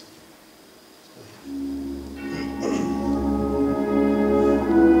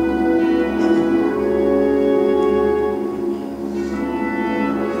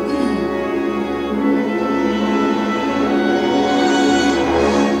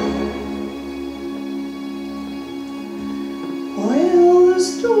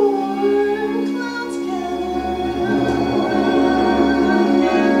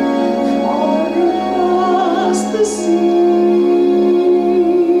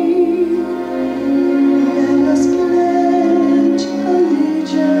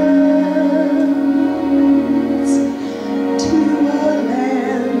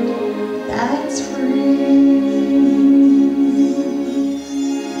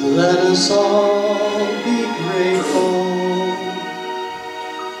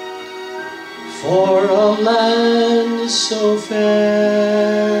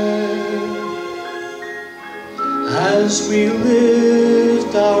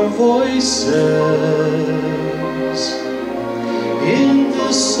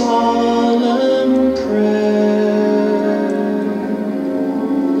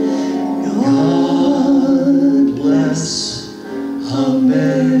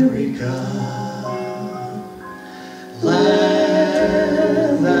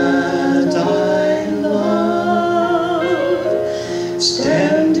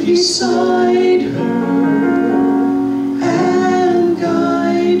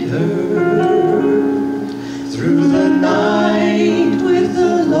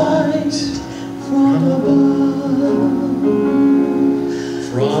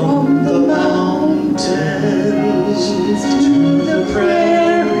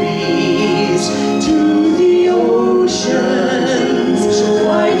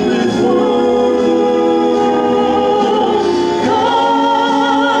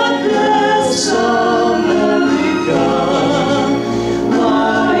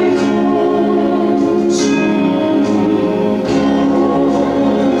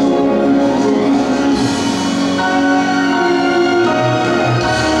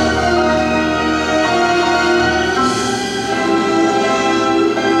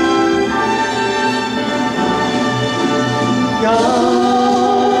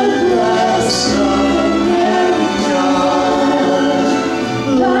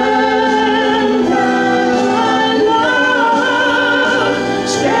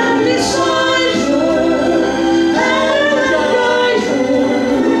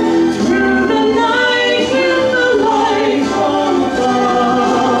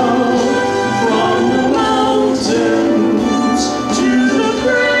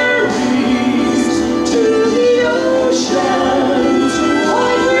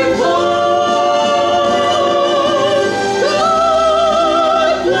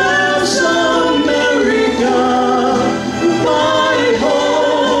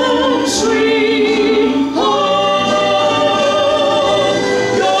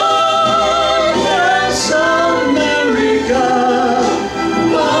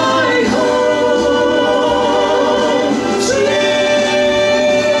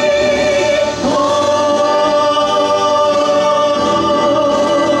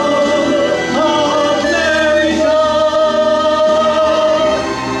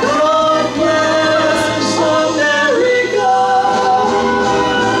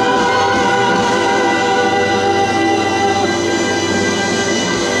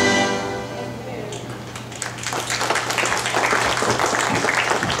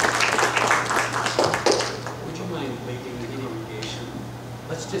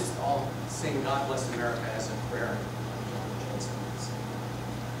 Let's just all sing God Bless America as a prayer.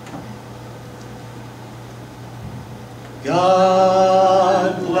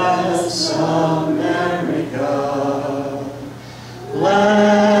 God bless America,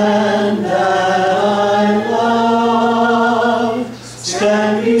 land that I love.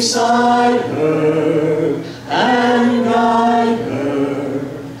 Stand beside her and guide her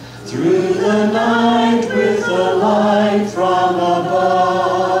through the night with the light from above.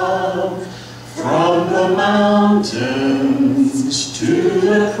 From the mountains to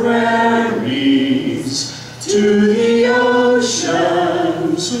the prairies, to the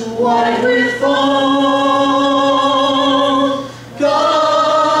oceans white with foam.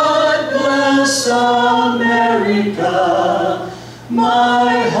 God bless America,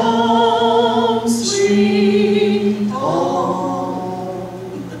 my home sweet home.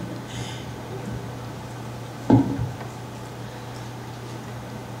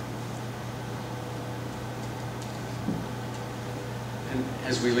 And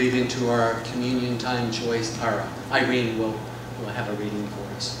as we lead into our communion time, Joyce, or Irene will have a reading for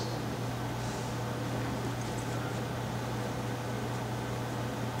us.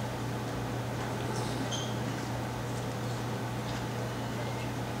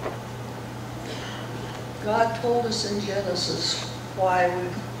 God told us in Genesis why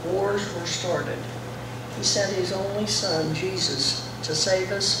wars were started. He sent His only Son, Jesus, to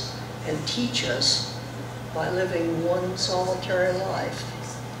save us and teach us by living one solitary life.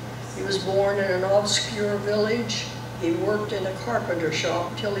 He was born in an obscure village. He worked in a carpenter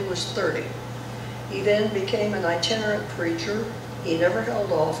shop till he was 30. He then became an itinerant preacher. He never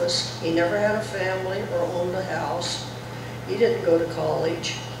held office. He never had a family or owned a house. He didn't go to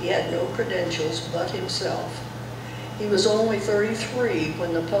college. He had no credentials but himself. He was only 33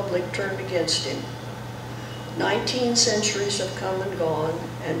 when the public turned against him. 19 centuries have come and gone,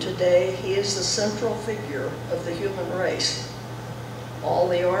 and today he is the central figure of the human race. All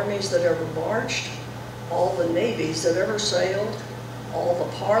the armies that ever marched, all the navies that ever sailed, all the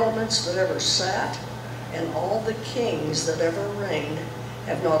parliaments that ever sat, and all the kings that ever reigned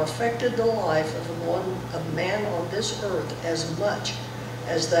have not affected the life of man on this earth as much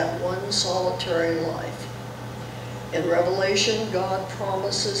as that one solitary life. In Revelation, God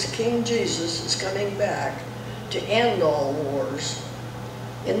promises King Jesus is coming back to end all wars.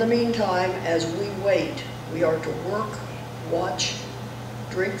 In the meantime, as we wait, we are to work, watch,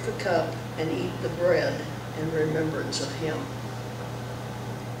 drink the cup, and eat the bread in remembrance of Him.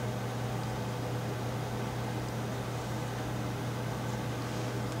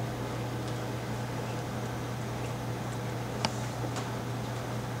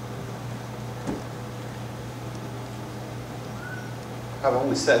 I've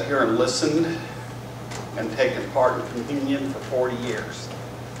only sat here and listened and taken part in communion for 40 years.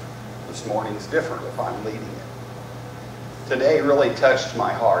 This morning's different if I'm leading it. Today really touched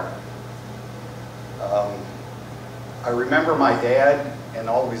my heart. I remember my dad and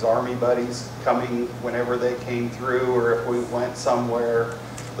all of his army buddies coming whenever they came through, or if we went somewhere,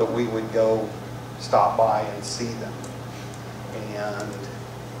 that we would go stop by and see them. And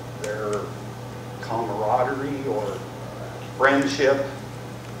their camaraderie or friendship,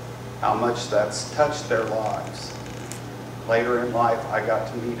 how much that's touched their lives. Later in life, I got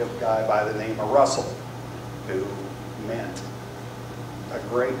to meet a guy by the name of Russell, who meant a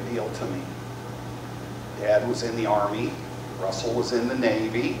great deal to me. Dad was in the Army, Russell was in the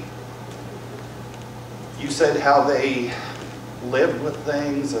Navy. You said how they lived with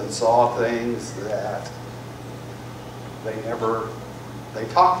things and saw things that they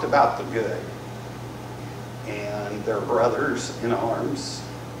talked about the good and their brothers in arms,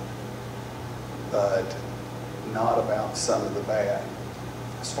 but not about some of the bad.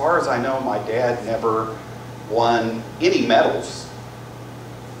 As far as I know, my dad never won any medals.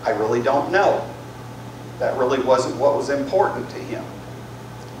 I really don't know. That really wasn't what was important to him.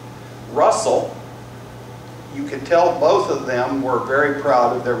 Russell, you could tell both of them were very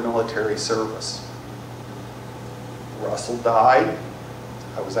proud of their military service. Russell died.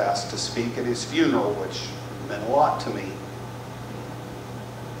 I was asked to speak at his funeral, which meant a lot to me.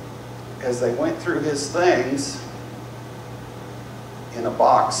 As they went through his things in a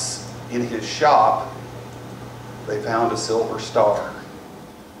box in his shop, they found a silver star.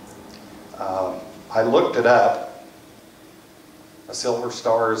 I looked it up. A silver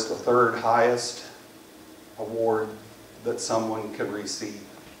star is the third highest award that someone could receive.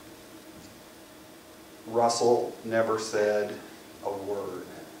 Russell never said a word,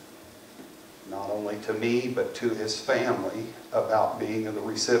 not only to me, but to his family, about being the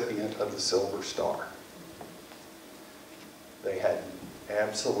recipient of the Silver Star. They had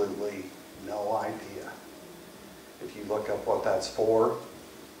absolutely no idea. If you look up what that's for,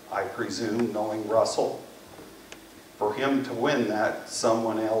 I presume, knowing Russell, for him to win that,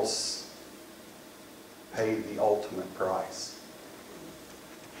 someone else paid the ultimate price.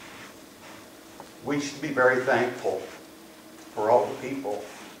 We should be very thankful for all the people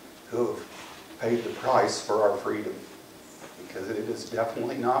who have paid the price for our freedom, because it is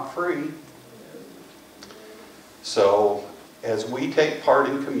definitely not free. So, as we take part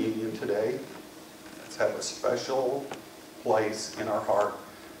in communion today, let's have a special place in our heart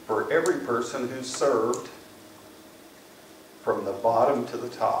for every person who's served from the bottom to the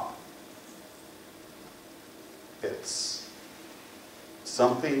top. It's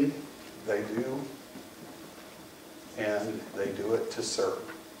something they do, and they do it to serve.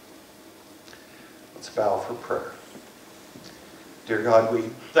 Let's bow for prayer. Dear God, we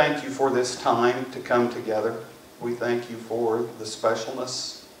thank you for this time to come together. We thank you for the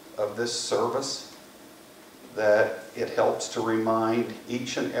specialness of this service, that it helps to remind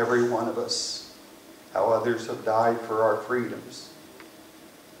each and every one of us how others have died for our freedoms,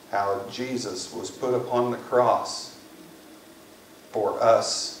 how Jesus was put upon the cross for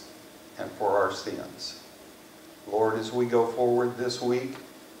us and for our sins. Lord, as we go forward this week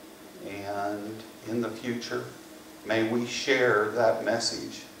and in the future, may we share that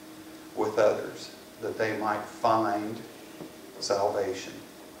message with others, that they might find salvation.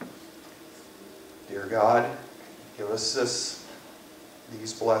 Dear God, give us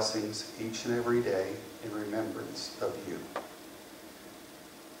these blessings each and every day in remembrance of you.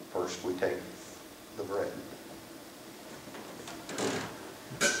 First, we take the bread.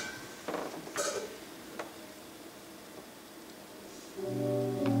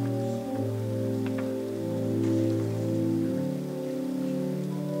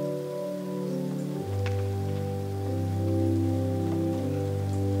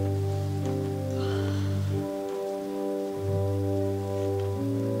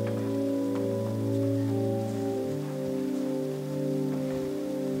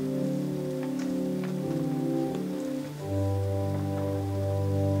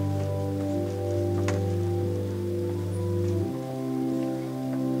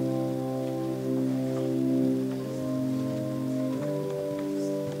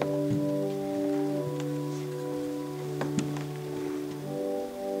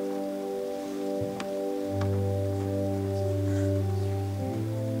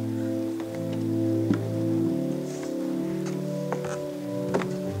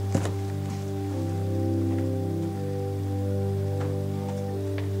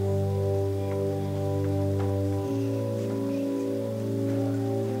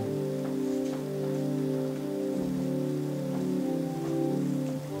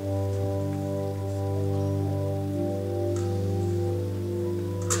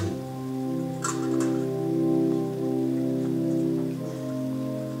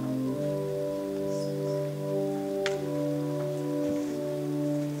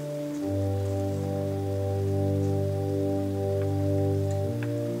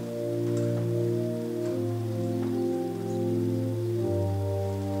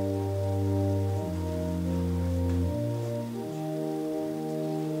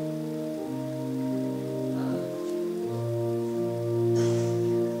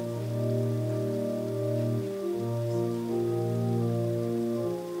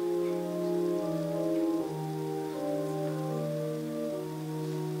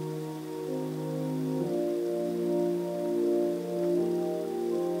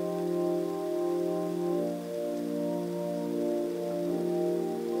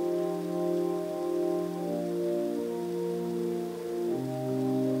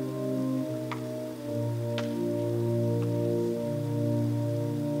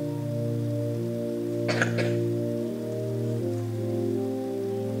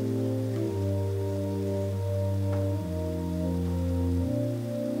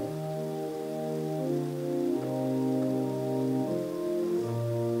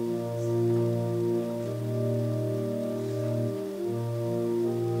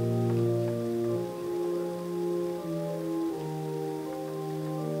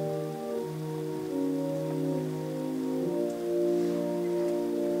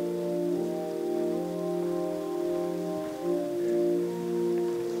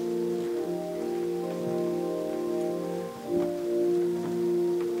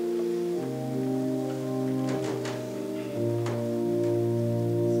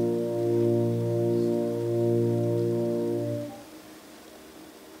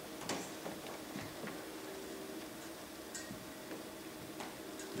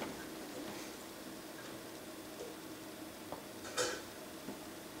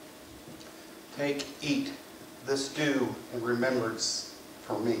 Take, eat, this do in remembrance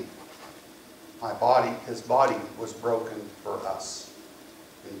for me. My body, his body was broken for us.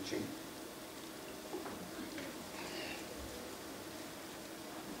 In Jesus.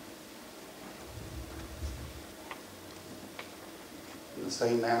 In the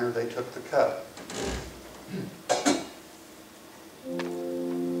same manner, they took the cup.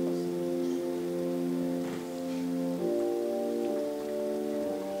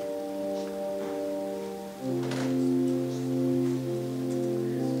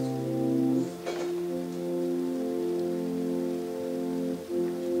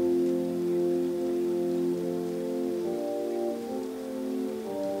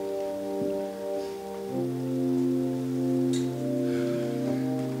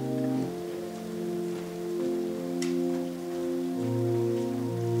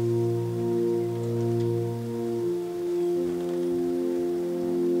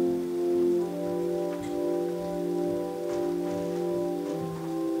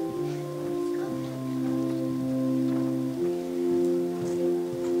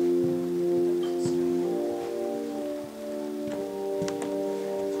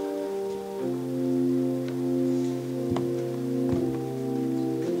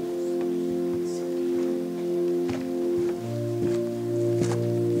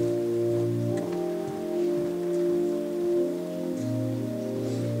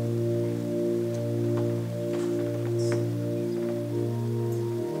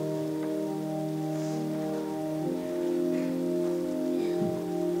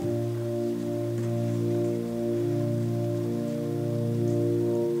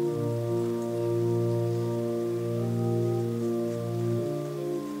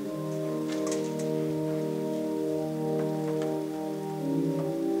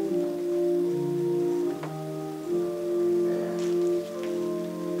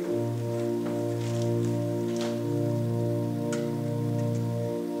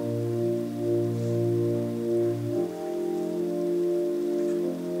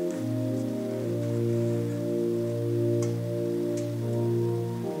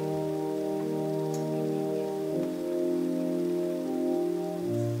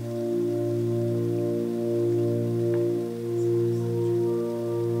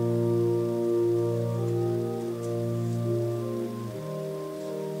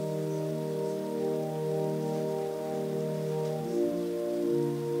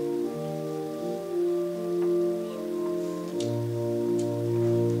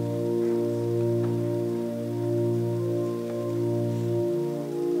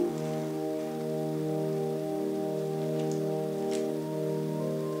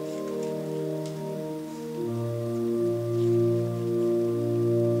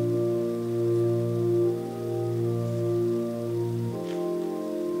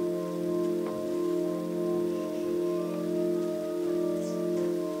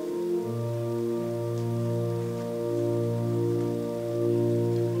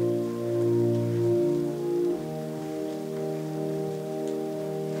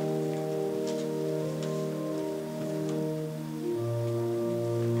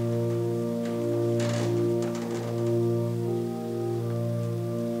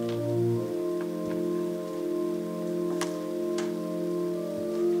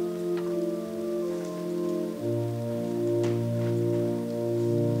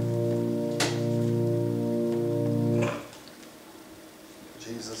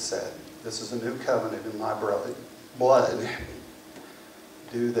 Said, this is a new covenant in my blood.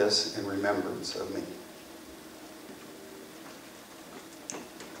 Do this in remembrance of me.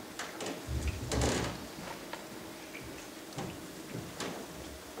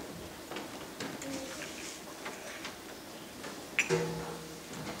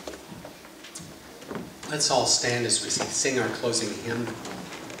 Let's all stand as we sing our closing hymn.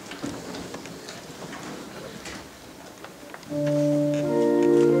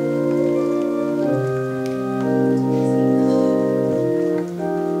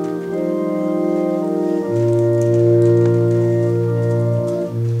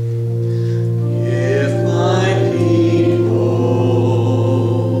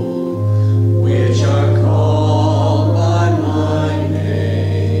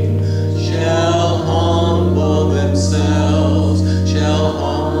 Shall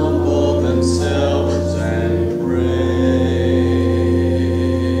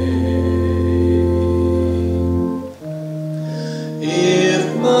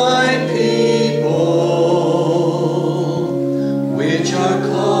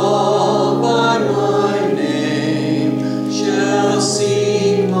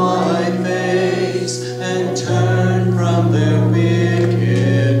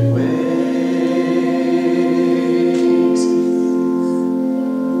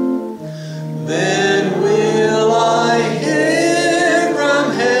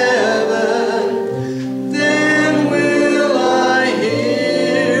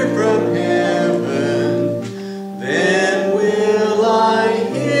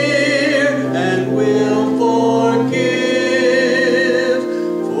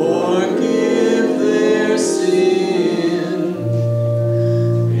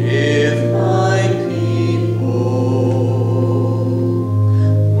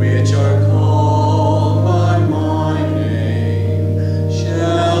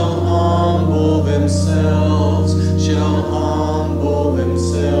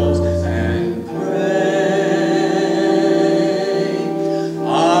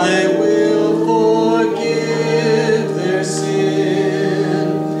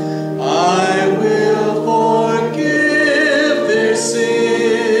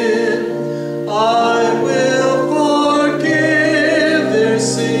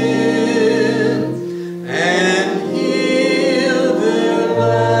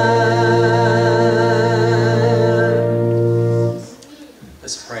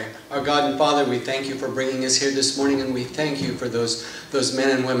Let's pray. Our God and Father, we thank you for bringing us here this morning, and we thank you for those men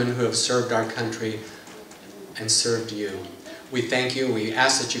and women who have served our country and served you. We thank you. We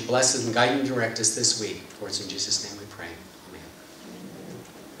ask that you bless us and guide and direct us this week. For it's in Jesus' name.